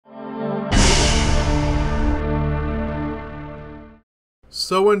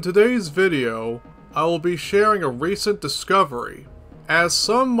So in today's video, I will be sharing a recent discovery. As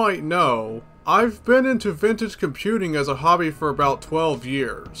some might know, I've been into vintage computing as a hobby for about 12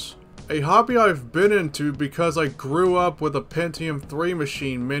 years. A hobby I've been into because I grew up with a Pentium 3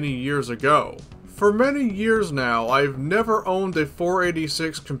 machine many years ago. For many years now, I've never owned a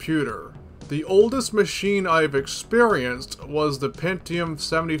 486 computer. The oldest machine I've experienced was the Pentium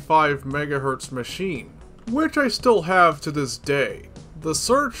 75 MHz machine, which I still have to this day. The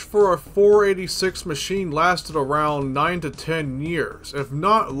search for a 486 machine lasted around 9 to 10 years, if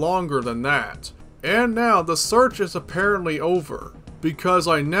not longer than that. And now the search is apparently over, because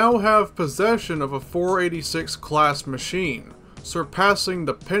I now have possession of a 486 class machine, surpassing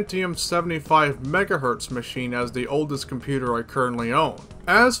the Pentium 75 MHz machine as the oldest computer I currently own.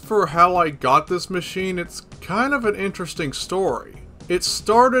 As for how I got this machine, it's kind of an interesting story. It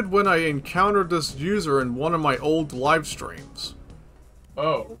started when I encountered this user in one of my old live streams.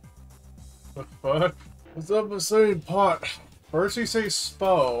 Oh. The fuck? What's up with saying pot? First you say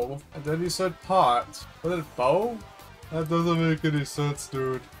spo, and then you said pot. Was it bo? That doesn't make any sense,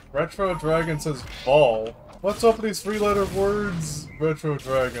 dude. Retro Dragon says ball. What's up with these three-letter words? Retro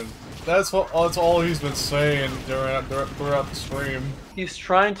Dragon. That's all he's been saying throughout the stream. He's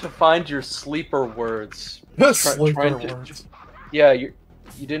trying to find your sleeper words. Sleeper words. Yeah, you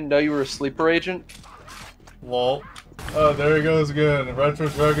didn't know you were a sleeper agent? Lol. Oh, there he goes again. Retro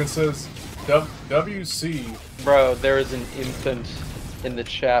Dragon says WC. Bro, there is an infant in the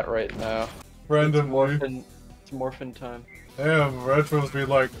chat right now. Randomly. It's morphin time. Damn, Retro's be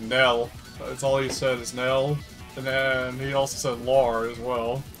like Nell. That's all he said is Nell. And then he also said Lar as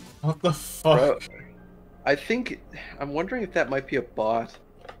well. What the fuck? Bro, I'm wondering if that might be a bot.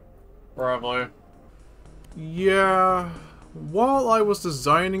 Probably. Yeah. While I was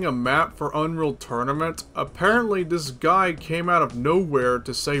designing a map for Unreal Tournament, apparently this guy came out of nowhere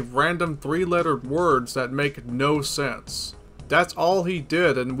to say random three-lettered words that make no sense. That's all he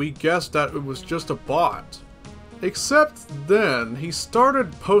did, and we guessed that it was just a bot. Except then, he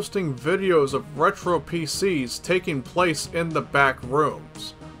started posting videos of retro PCs taking place in the back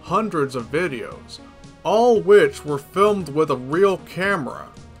rooms. Hundreds of videos, all which were filmed with a real camera.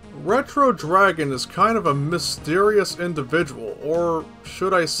 Retro Dragon is kind of a mysterious individual, or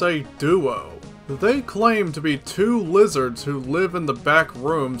should I say duo. They claim to be two lizards who live in the back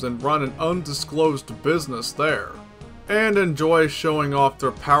rooms and run an undisclosed business there, and enjoy showing off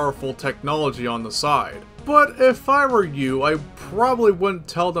their powerful technology on the side. But if I were you, I probably wouldn't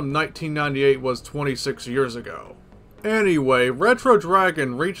tell them 1998 was 26 years ago. Anyway, Retro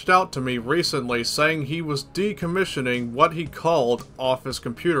Dragon reached out to me recently saying he was decommissioning what he called office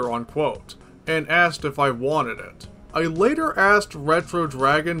computer unquote, and asked if I wanted it. I later asked Retro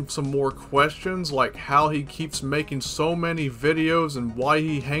Dragon some more questions like how he keeps making so many videos and why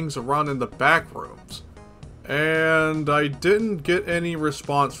he hangs around in the back rooms. And I didn't get any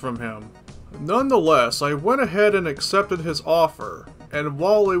response from him. Nonetheless, I went ahead and accepted his offer, and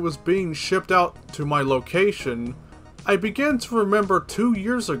while it was being shipped out to my location, I began to remember 2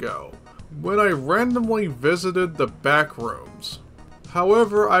 years ago, when I randomly visited the back rooms.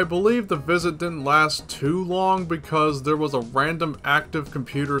 However, I believe the visit didn't last too long because there was a random active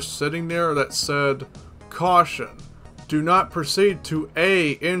computer sitting there that said, "Caution, do not proceed to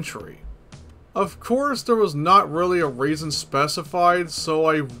A entry." Of course, there was not really a reason specified, so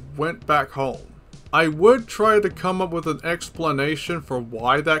I went back home. I would try to come up with an explanation for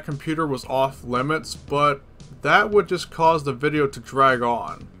why that computer was off limits, but that would just cause the video to drag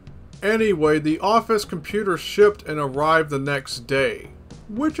on. Anyway, the office computer shipped and arrived the next day,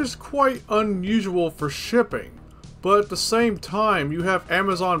 which is quite unusual for shipping, but at the same time you have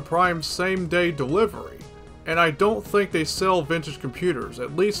Amazon Prime same-day delivery, and I don't think they sell vintage computers,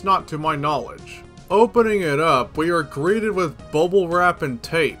 at least not to my knowledge. Opening it up, we are greeted with bubble wrap and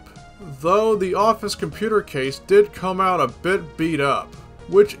tape, though the office computer case did come out a bit beat up,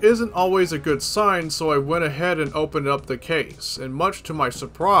 which isn't always a good sign, so I went ahead and opened up the case, and much to my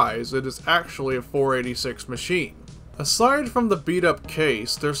surprise, it is actually a 486 machine. Aside from the beat up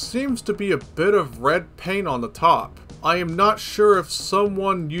case, there seems to be a bit of red paint on the top. I am not sure if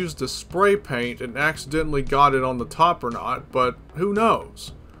someone used a spray paint and accidentally got it on the top or not, but who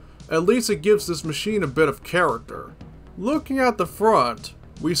knows. At least it gives this machine a bit of character. Looking at the front,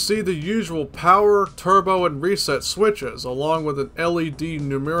 we see the usual power, turbo, and reset switches, along with an LED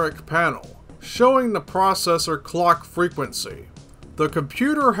numeric panel, showing the processor clock frequency. The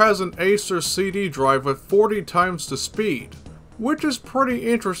computer has an Acer CD drive with 40 times the speed, which is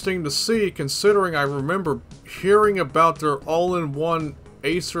pretty interesting to see considering I remember hearing about their all-in-one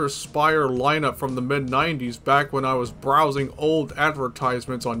Acer Aspire lineup from the mid-90s back when I was browsing old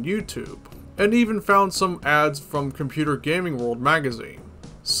advertisements on YouTube, and even found some ads from Computer Gaming World magazine.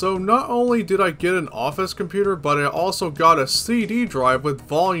 So not only did I get an office computer, but I also got a CD drive with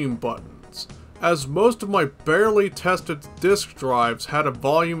volume buttons, as most of my barely tested disk drives had a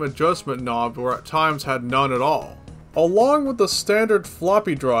volume adjustment knob or at times had none at all. Along with the standard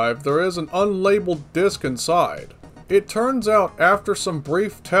floppy drive, there is an unlabeled disk inside. It turns out after some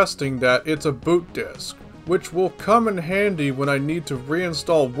brief testing that it's a boot disk, which will come in handy when I need to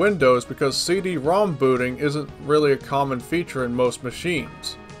reinstall Windows because CD-ROM booting isn't really a common feature in most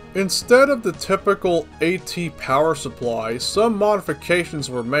machines. Instead of the typical AT power supply, some modifications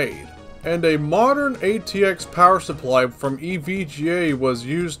were made, and a modern ATX power supply from EVGA was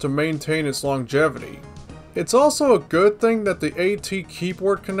used to maintain its longevity. It's also a good thing that the AT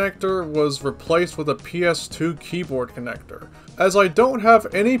keyboard connector was replaced with a PS2 keyboard connector, as I don't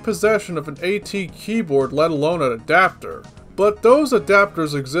have any possession of an AT keyboard, let alone an adapter, but those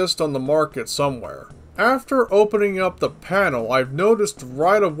adapters exist on the market somewhere. After opening up the panel, I've noticed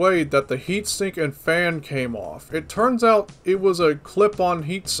right away that the heatsink and fan came off. It turns out it was a clip-on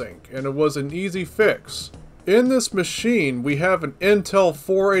heatsink, and it was an easy fix. In this machine, we have an Intel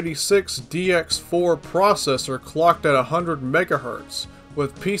 486DX4 processor clocked at 100 MHz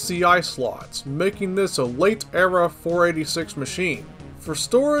with PCI slots, making this a late-era 486 machine. For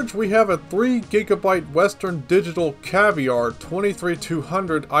storage, we have a 3GB Western Digital Caviar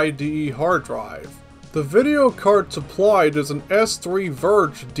 23200 IDE hard drive. The video card supplied is an S3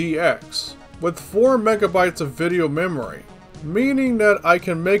 Verge DX with 4 MB of video memory, meaning that I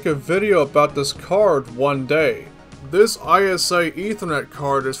can make a video about this card one day. This ISA Ethernet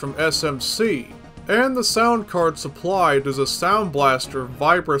card is from SMC, and the sound card supplied is a Sound Blaster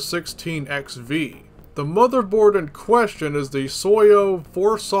Vibra 16XV. The motherboard in question is the Soyo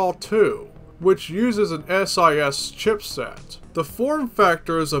 4SAW2, which uses an SIS chipset. The form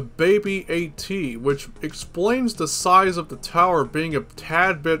factor is a baby AT, which explains the size of the tower being a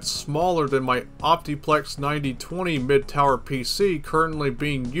tad bit smaller than my Optiplex 9020 mid-tower PC currently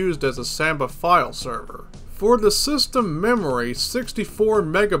being used as a Samba file server. For the system memory, 64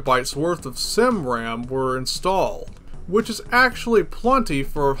 MB worth of SIM-RAM were installed, which is actually plenty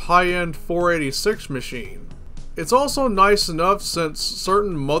for a high-end 486 machine. It's also nice enough since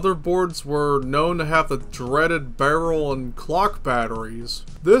certain motherboards were known to have the dreaded barrel and clock batteries.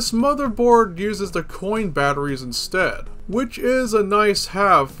 This motherboard uses the coin batteries instead, which is a nice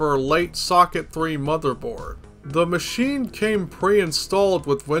have for a late socket 3 motherboard. The machine came pre-installed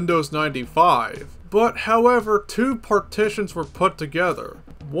with Windows 95, but however 2 partitions were put together.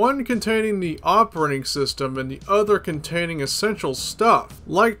 One containing the operating system and the other containing essential stuff,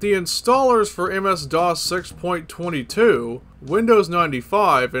 like the installers for MS-DOS 6.22, Windows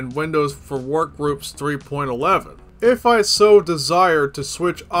 95, and Windows for Workgroups 3.11, if I so desired to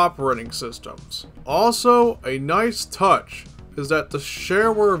switch operating systems. Also, a nice touch is that the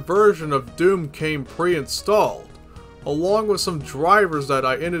shareware version of Doom came pre-installed, along with some drivers that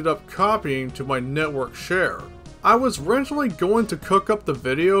I ended up copying to my network share. I was originally going to cook up the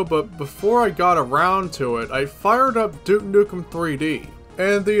video, but before I got around to it, I fired up Duke Nukem 3D,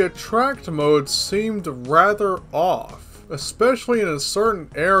 and the attract mode seemed rather off, especially in a certain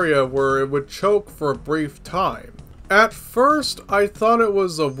area where it would choke for a brief time. At first, I thought it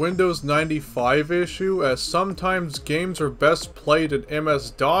was a Windows 95 issue, as sometimes games are best played in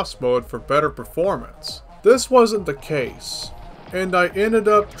MS-DOS mode for better performance. This wasn't the case, and I ended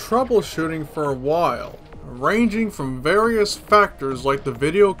up troubleshooting for a while, ranging from various factors like the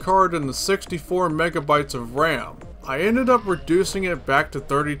video card and the 64 MB of RAM. I ended up reducing it back to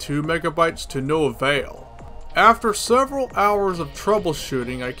 32 MB to no avail. After several hours of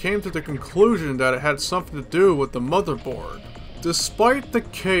troubleshooting, I came to the conclusion that it had something to do with the motherboard. Despite the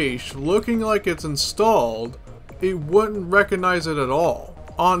cache looking like it's installed, it wouldn't recognize it at all.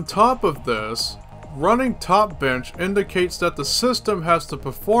 On top of this, running Top Bench indicates that the system has the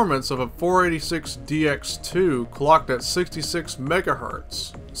performance of a 486DX2 clocked at 66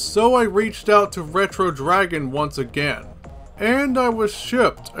 MHz. So I reached out to Retro Dragon once again, and I was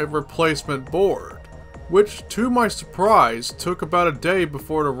shipped a replacement board, which to my surprise took about a day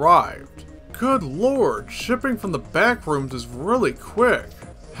before it arrived. Good lord, shipping from the Backrooms is really quick.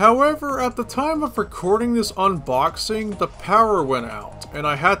 However, at the time of recording this unboxing, the power went out, and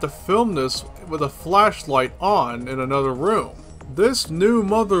I had to film this with a flashlight on in another room. This new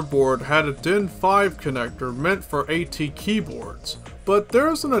motherboard had a DIN 5 connector meant for AT keyboards, but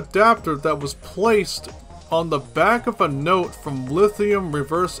there's an adapter that was placed on the back of a note from Lithium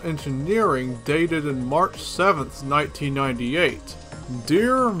Reverse Engineering dated in March 7th, 1998.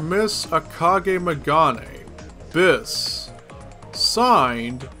 Dear Miss Akage Megane, Bis.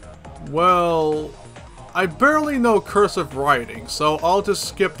 Signed, well, I barely know cursive writing, so I'll just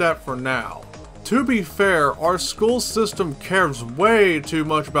skip that for now. To be fair, our school system cares way too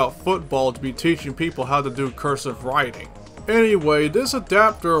much about football to be teaching people how to do cursive writing. Anyway, this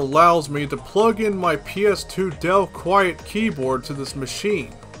adapter allows me to plug in my PS2 Dell Quiet keyboard to this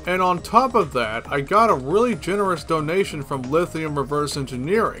machine. And on top of that, I got a really generous donation from Lithium Reverse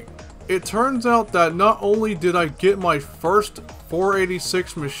Engineering. It turns out that not only did I get my first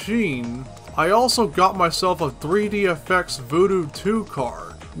 486 machine, I also got myself a 3DFX Voodoo 2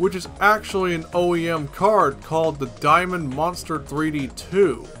 card, which is actually an OEM card called the Diamond Monster 3D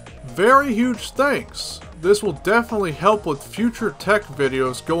 2. Very huge thanks! This will definitely help with future tech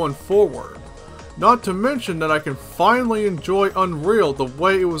videos going forward. Not to mention that I can finally enjoy Unreal the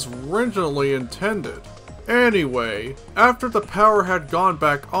way it was originally intended. Anyway, after the power had gone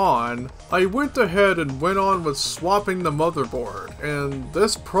back on, I went ahead and went on with swapping the motherboard, and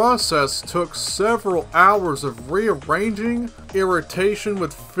this process took several hours of rearranging, irritation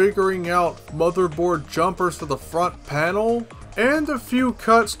with figuring out motherboard jumpers for the front panel, and a few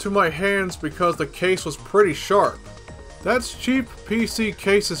cuts to my hands because the case was pretty sharp. That's cheap PC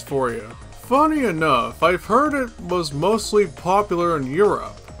cases for you. Funny enough, I've heard it was mostly popular in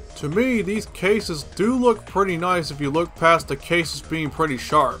Europe. To me, these cases do look pretty nice if you look past the cases being pretty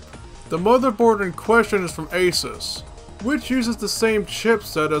sharp. The motherboard in question is from Asus, which uses the same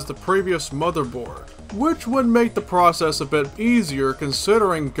chipset as the previous motherboard, which would make the process a bit easier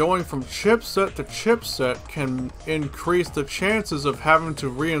considering going from chipset to chipset can increase the chances of having to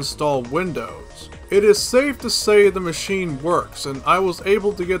reinstall Windows. It is safe to say the machine works, and I was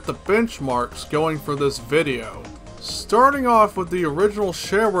able to get the benchmarks going for this video. Starting off with the original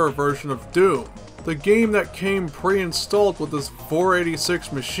shareware version of Doom, the game that came pre-installed with this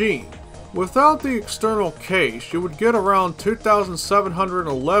 486 machine. Without the external cache, you would get around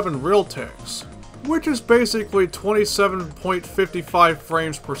 2,711 real ticks, which is basically 27.55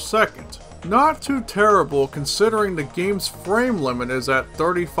 frames per second. Not too terrible considering the game's frame limit is at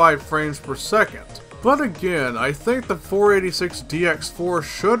 35 frames per second. But again, I think the 486 DX4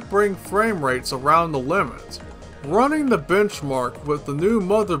 should bring frame rates around the limit. Running the benchmark with the new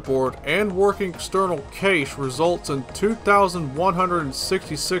motherboard and working external cache results in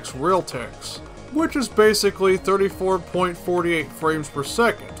 2,166 real ticks, which is basically 34.48 frames per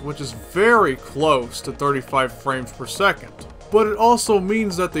second, which is very close to 35 frames per second. But it also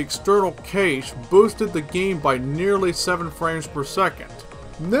means that the external cache boosted the game by nearly 7 frames per second.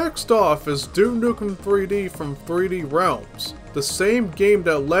 Next off is Doom Nukem 3D from 3D Realms, the same game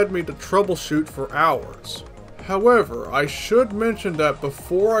that led me to troubleshoot for hours. However, I should mention that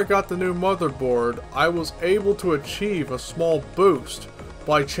before I got the new motherboard, I was able to achieve a small boost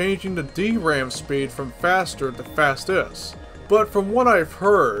by changing the DRAM speed from faster to fastest. But from what I've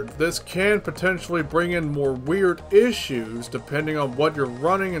heard, this can potentially bring in more weird issues depending on what you're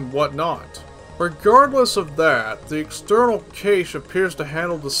running and what not. Regardless of that, the external cache appears to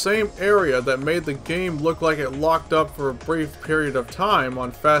handle the same area that made the game look like it locked up for a brief period of time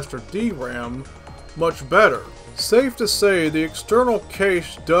on faster DRAM much better. Safe to say, the external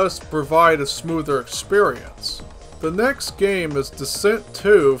cache does provide a smoother experience. The next game is Descent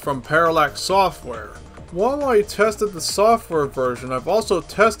 2 from Parallax Software. While I tested the software version, I've also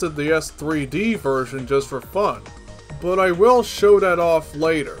tested the S3D version just for fun, but I will show that off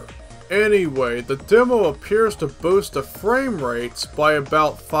later. Anyway, the demo appears to boost the frame rates by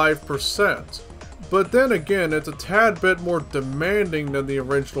about 5%, but then again it's a tad bit more demanding than the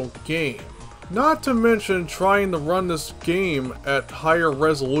original game. Not to mention trying to run this game at higher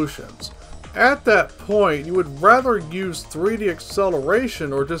resolutions. At that point, you would rather use 3D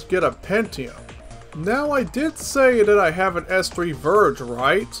acceleration or just get a Pentium. Now I did say that I have an S3 Verge,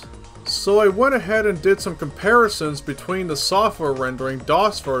 right? So I went ahead and did some comparisons between the software rendering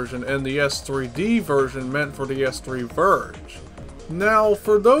DOS version and the S3D version meant for the S3 Verge. Now,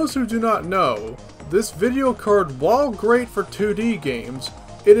 for those who do not know, this video card, while great for 2D games,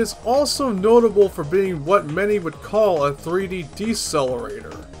 it is also notable for being what many would call a 3D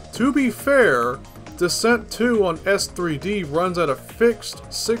decelerator. To be fair, Descent 2 on S3D runs at a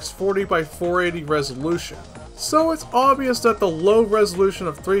fixed 640 by 480 resolution, so it's obvious that the low resolution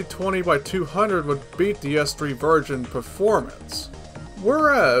of 320 by 200 would beat the S3 Verge in performance.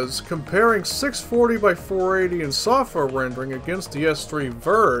 Whereas, comparing 640 by 480 in software rendering against the S3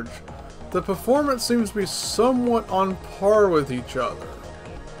 Verge, the performance seems to be somewhat on par with each other.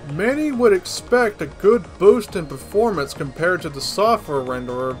 Many would expect a good boost in performance compared to the software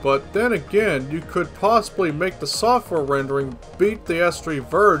renderer, but then again, you could possibly make the software rendering beat the S3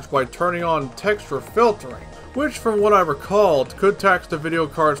 Verge by turning on texture filtering, which from what I recalled could tax the video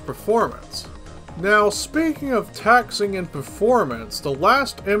card's performance. Now, speaking of taxing in performance, the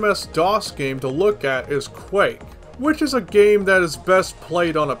last MS-DOS game to look at is Quake, which is a game that is best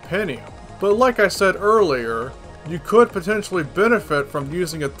played on a Pentium. But like I said earlier, you could potentially benefit from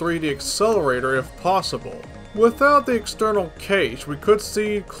using a 3D accelerator if possible. Without the external cache, we could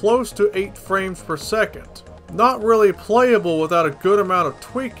see close to 8 frames per second. Not really playable without a good amount of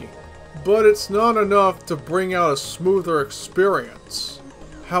tweaking, but it's not enough to bring out a smoother experience.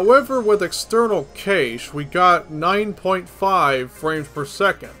 However, with external cache, we got 9.5 frames per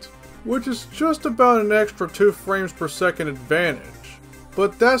second, which is just about an extra 2 frames per second advantage.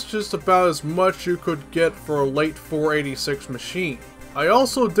 But that's just about as much you could get for a late 486 machine. I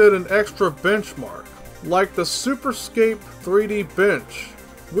also did an extra benchmark, like the Superscape 3D bench.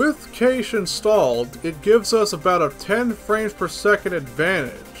 With cache installed, it gives us about a 10 frames per second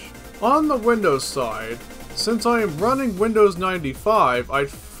advantage. On the Windows side, since I am running Windows 95, I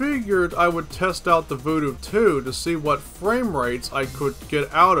figured I would test out the Voodoo 2 to see what frame rates I could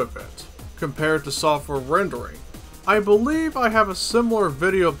get out of it, compared to software rendering. I believe I have a similar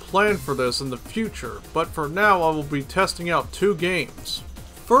video planned for this in the future, but for now I will be testing out 2 games.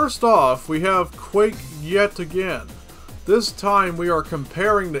 First off, we have Quake yet again. This time we are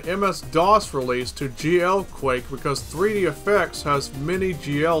comparing the MS-DOS release to GL Quake because 3dFX has mini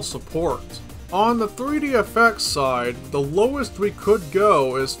GL support. On the 3dFX side, the lowest we could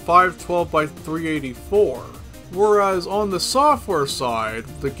go is 512 by 384. Whereas on the software side,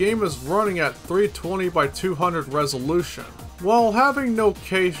 the game is running at 320 by 200 resolution. While having no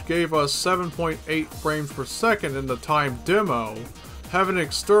cache gave us 7.8 frames per second in the time demo, having an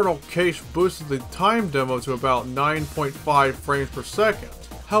external cache boosted the time demo to about 9.5 frames per second.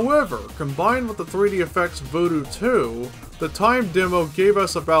 However, combined with the 3dFX Voodoo 2, the time demo gave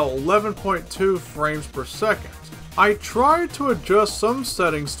us about 11.2 frames per second. I tried to adjust some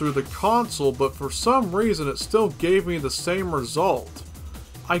settings through the console, but for some reason it still gave me the same result.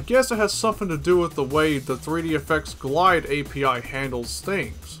 I guess it has something to do with the way the 3dFX Glide API handles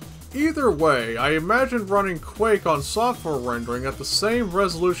things. Either way, I imagine running Quake on software rendering at the same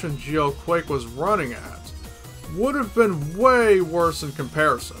resolution GL Quake was running at would have been way worse in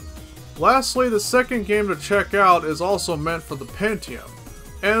comparison. Lastly, the second game to check out is also meant for the Pentium,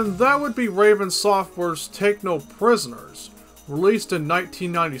 and that would be Raven Software's Take No Prisoners, released in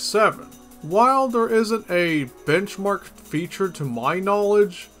 1997. While there isn't a benchmark feature to my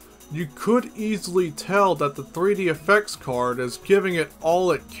knowledge, you could easily tell that the 3dFX card is giving it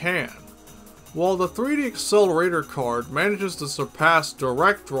all it can. While the 3D Accelerator card manages to surpass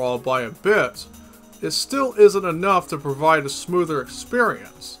DirectDraw by a bit, it still isn't enough to provide a smoother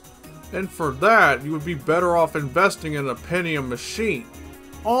experience. And for that, you would be better off investing in a Pentium machine.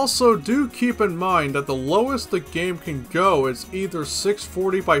 Also, do keep in mind that the lowest the game can go is either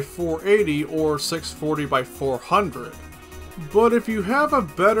 640 by 480 or 640 by 400. But if you have a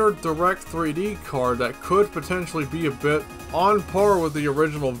better Direct 3D card that could potentially be a bit on par with the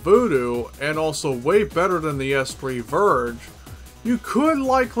original Voodoo, and also way better than the S3 Verge, you could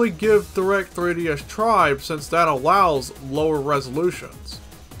likely give Direct 3D a try since that allows lower resolutions.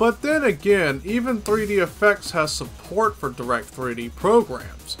 But then again, even 3dFX has support for Direct 3D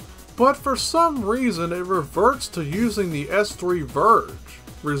programs. But for some reason it reverts to using the S3 Verge,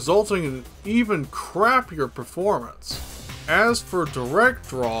 resulting in even crappier performance. As for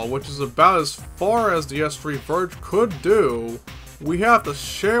DirectDraw, which is about as far as the S3 Verge could do, we have the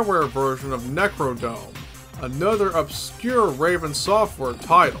shareware version of Necrodome, another obscure Raven Software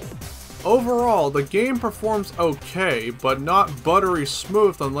title. Overall, the game performs okay, but not buttery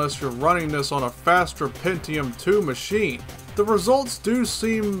smooth unless you're running this on a faster Pentium 2 machine. The results do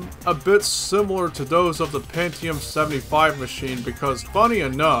seem a bit similar to those of the Pentium 75 machine because, funny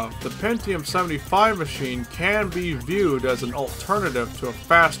enough, the Pentium 75 machine can be viewed as an alternative to a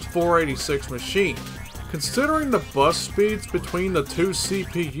fast 486 machine. Considering the bus speeds between the two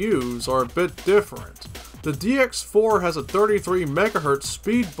CPUs are a bit different, the DX4 has a 33 MHz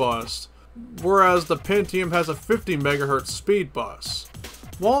speed bus, whereas the Pentium has a 50 MHz speed bus.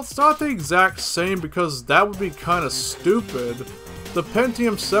 While it's not the exact same because that would be kinda stupid, the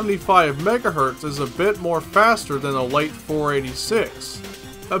Pentium 75 MHz is a bit more faster than a late 486.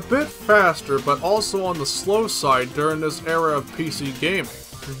 A bit faster, but also on the slow side during this era of PC gaming.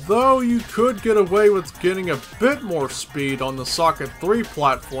 Though you could get away with getting a bit more speed on the Socket 3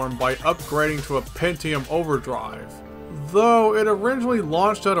 platform by upgrading to a Pentium Overdrive. though it originally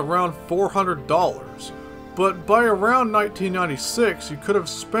launched at around $400. But by around 1996, you could have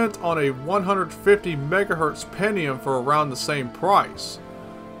spent on a 150 MHz Pentium for around the same price.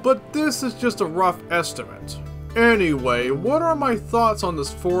 But this is just a rough estimate. Anyway, what are my thoughts on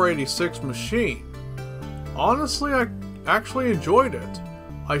this 486 machine? Honestly, I actually enjoyed it.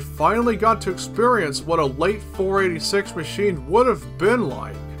 I finally got to experience what a late 486 machine would have been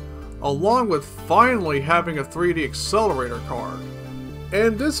like, along with finally having a 3D accelerator card.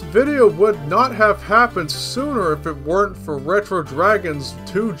 And this video would not have happened sooner if it weren't for Retro Dragon's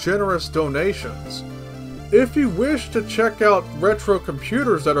 2 generous donations. If you wish to check out retro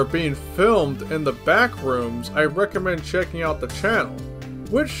computers that are being filmed in the back rooms, I recommend checking out the channel,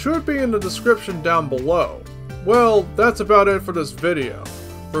 which should be in the description down below. Well, that's about it for this video.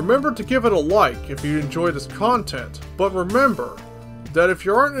 Remember to give it a like if you enjoy this content, but remember that if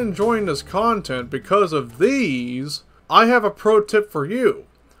you aren't enjoying this content because of these, I have a pro tip for you.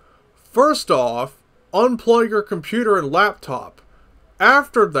 First off, unplug your computer and laptop.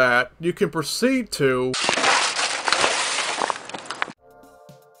 After that, you can proceed to